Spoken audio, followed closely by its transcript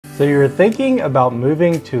So you're thinking about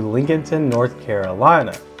moving to Lincolnton, North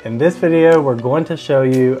Carolina. In this video, we're going to show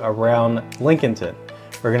you around Lincolnton.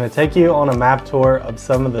 We're going to take you on a map tour of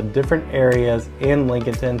some of the different areas in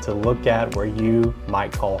Lincolnton to look at where you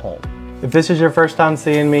might call home. If this is your first time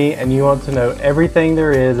seeing me and you want to know everything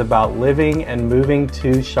there is about living and moving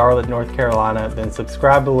to Charlotte, North Carolina, then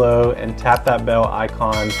subscribe below and tap that bell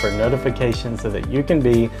icon for notifications so that you can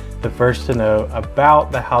be the first to know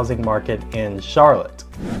about the housing market in Charlotte.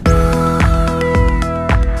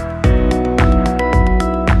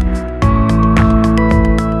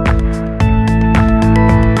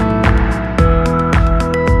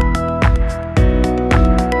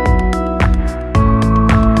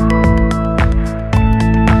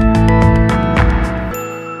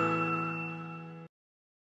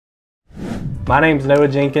 My name's Noah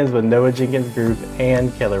Jenkins with Noah Jenkins Group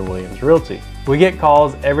and Keller Williams Realty. We get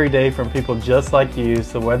calls every day from people just like you,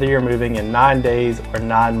 so whether you're moving in 9 days or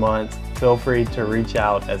 9 months, feel free to reach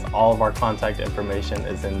out as all of our contact information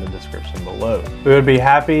is in the description below. We would be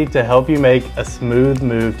happy to help you make a smooth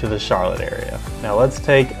move to the Charlotte area. Now let's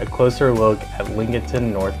take a closer look at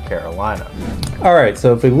Lincolnton, North Carolina. All right,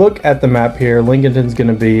 so if we look at the map here, Lincolnton's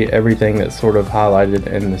gonna be everything that's sort of highlighted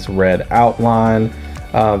in this red outline.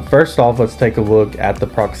 First off, let's take a look at the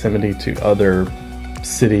proximity to other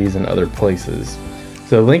cities and other places.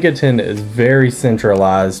 So Lincolnton is very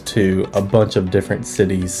centralized to a bunch of different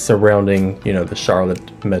cities surrounding, the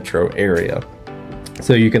Charlotte metro area.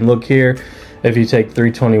 So you can look here, if you take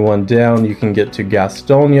 321 down, you can get to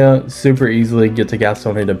Gastonia, super easily get to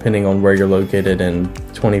Gastonia depending on where you're located in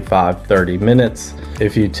 25-30 minutes.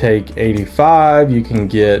 If you take 85, you can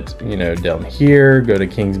get, down here, go to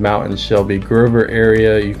Kings Mountain, Shelby, Grover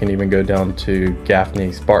area. You can even go down to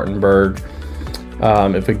Gaffney, Spartanburg.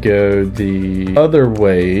 If we go the other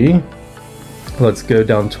way, let's go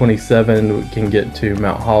down 27, we can get to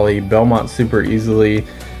Mount Holly, Belmont super easily.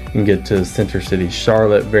 You can get to Center City,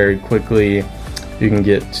 Charlotte very quickly. You can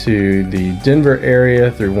get to the Denver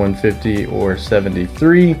area through 150 or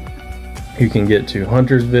 73. You can get to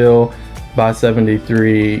Huntersville by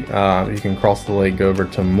 73. You can cross the lake, go over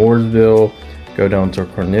to Mooresville, go down to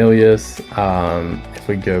Cornelius. If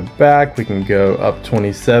we go back, we can go up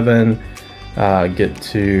 27, get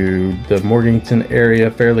to the Morganton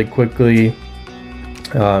area fairly quickly.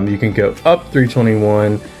 You can go up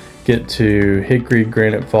 321, get to Hickory,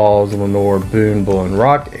 Granite Falls, Lenore, Boone, Bull and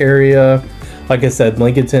Rock area. Like I said,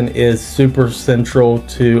 Lincolnton is super central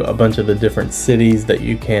to a bunch of the different cities that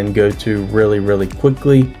you can go to really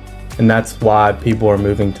quickly. And that's why people are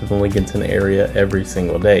moving to the Lincolnton area every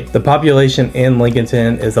single day. The population in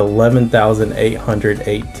Lincolnton is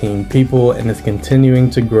 11,818 people and is continuing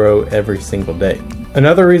to grow every single day.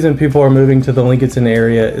 Another reason people are moving to the Lincolnton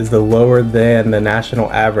area is the lower than the national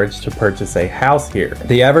average to purchase a house here.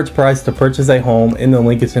 The average price to purchase a home in the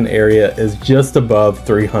Lincolnton area is just above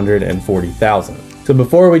 $340,000. So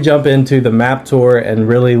before we jump into the map tour and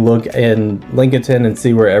really look in Lincolnton and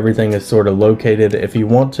see where everything is sort of located, if you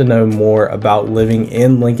want to know more about living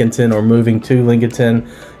in Lincolnton or moving to Lincolnton,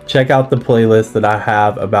 check out the playlist that I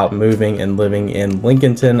have about moving and living in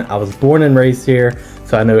Lincolnton. I was born and raised here,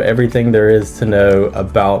 so I know everything there is to know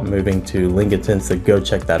about moving to Lincolnton, so go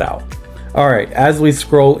check that out. All right, as we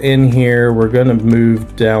scroll in here, we're gonna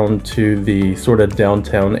move down to the sort of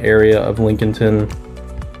downtown area of Lincolnton.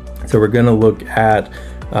 So we're gonna look at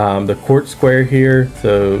the Court Square here.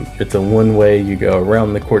 So it's a one-way, you go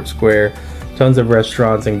around the Court Square. Tons of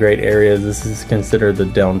restaurants and great areas. This is considered the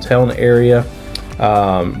downtown area.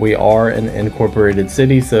 We are an incorporated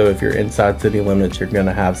city, so if you're inside city limits, you're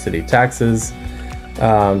gonna have city taxes.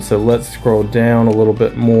 So let's scroll down a little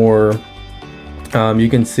bit more. You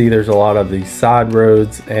can see there's a lot of these side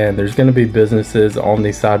roads, and there's gonna be businesses on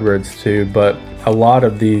these side roads too, but a lot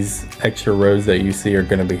of these extra roads that you see are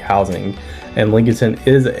gonna be housing. And Lincolnton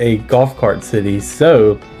is a golf cart city,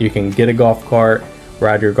 so you can get a golf cart,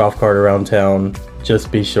 ride your golf cart around town.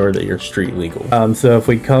 Just be sure that you're street legal. So if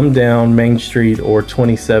we come down Main Street or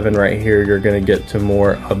 27 right here, you're gonna get to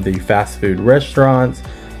more of the fast food restaurants.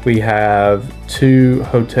 We have 2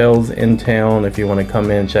 hotels in town if you wanna come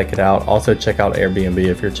in, check it out. Also check out Airbnb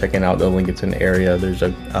if you're checking out the Lincolnton area. There's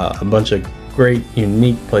a bunch of great,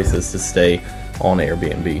 unique places to stay on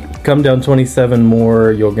Airbnb. Come down 27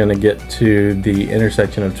 more, you're gonna get to the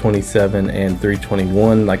intersection of 27 and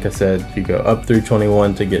 321. Like I said, you go up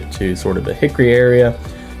 321 to get to sort of the Hickory area.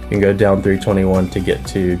 You can go down 321 to get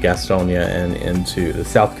to Gastonia and into the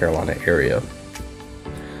South Carolina area.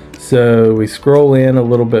 So we scroll in a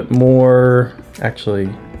little bit more. Actually,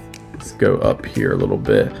 let's go up here a little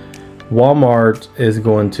bit. Walmart is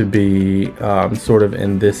going to be sort of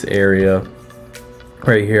in this area.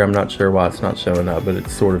 right here. I'm not sure why it's not showing up, but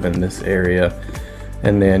it's sort of in this area.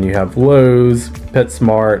 And then you have Lowe's,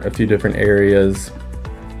 PetSmart, a few different areas.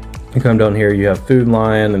 You come down here, you have Food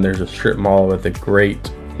Lion, and there's a strip mall with a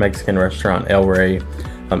great Mexican restaurant, El Rey.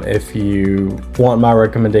 If you want my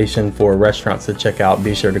recommendation for restaurants to check out,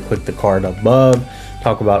 be sure to click the card above.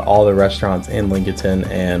 Talk about all the restaurants in Lincolnton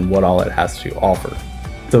and what all it has to offer.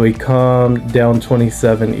 So we come down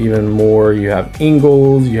 27 even more. You have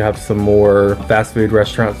Ingles, you have some more fast food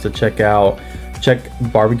restaurants to check out. Check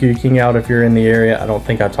Barbecue King out if you're in the area. I don't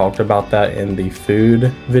think I talked about that in the food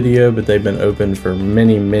video, but they've been open for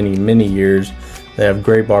many, many, many years. They have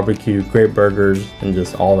great barbecue, great burgers, and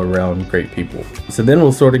just all around great people. So then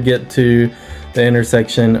we'll sort of get to the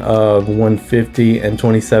intersection of 150 and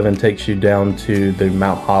 27 takes you down to the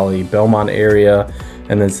Mount Holly, Belmont area.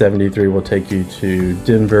 And then 73 will take you to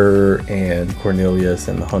Denver and Cornelius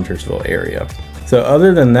and the Huntersville area. So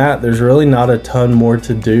other than that, there's really not a ton more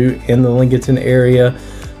to do in the Lincolnton area.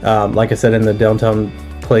 Like I said, in the downtown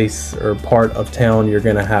place or part of town, you're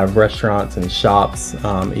gonna have restaurants and shops,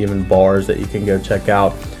 even bars that you can go check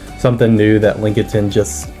out. Something new that Lincolnton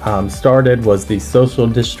just started was the social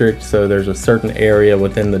district. So there's a certain area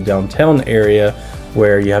within the downtown area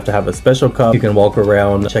where you have to have a special cup. You can walk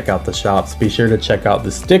around, check out the shops. Be sure to check out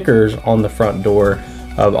the stickers on the front door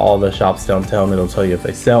of all the shops downtown. It'll tell you if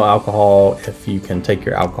they sell alcohol, if you can take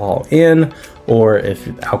your alcohol in, or if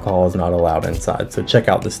alcohol is not allowed inside. So check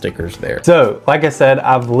out the stickers there. So like I said,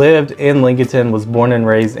 I've lived in Lincolnton, was born and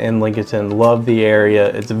raised in Lincolnton, love the area.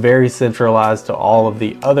 It's very centralized to all of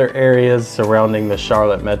the other areas surrounding the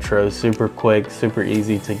Charlotte Metro. Super quick, super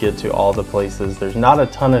easy to get to all the places. There's not a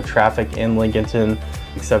ton of traffic in Lincolnton,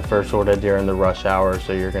 except for sort of during the rush hour.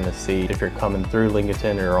 So you're gonna see if you're coming through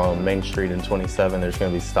Lincolnton or on Main Street in 27, there's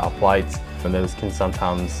gonna be stoplights, and those can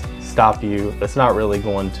sometimes stop you. It's not really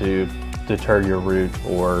going to deter your route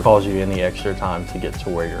or cause you any extra time to get to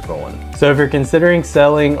where you're going. So if you're considering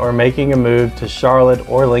selling or making a move to Charlotte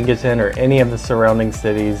or Lincolnton or any of the surrounding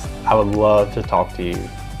cities, I would love to talk to you.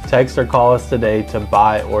 Text or call us today to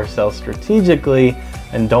buy or sell strategically,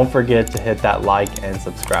 and don't forget to hit that like and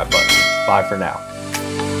subscribe button. Bye for now.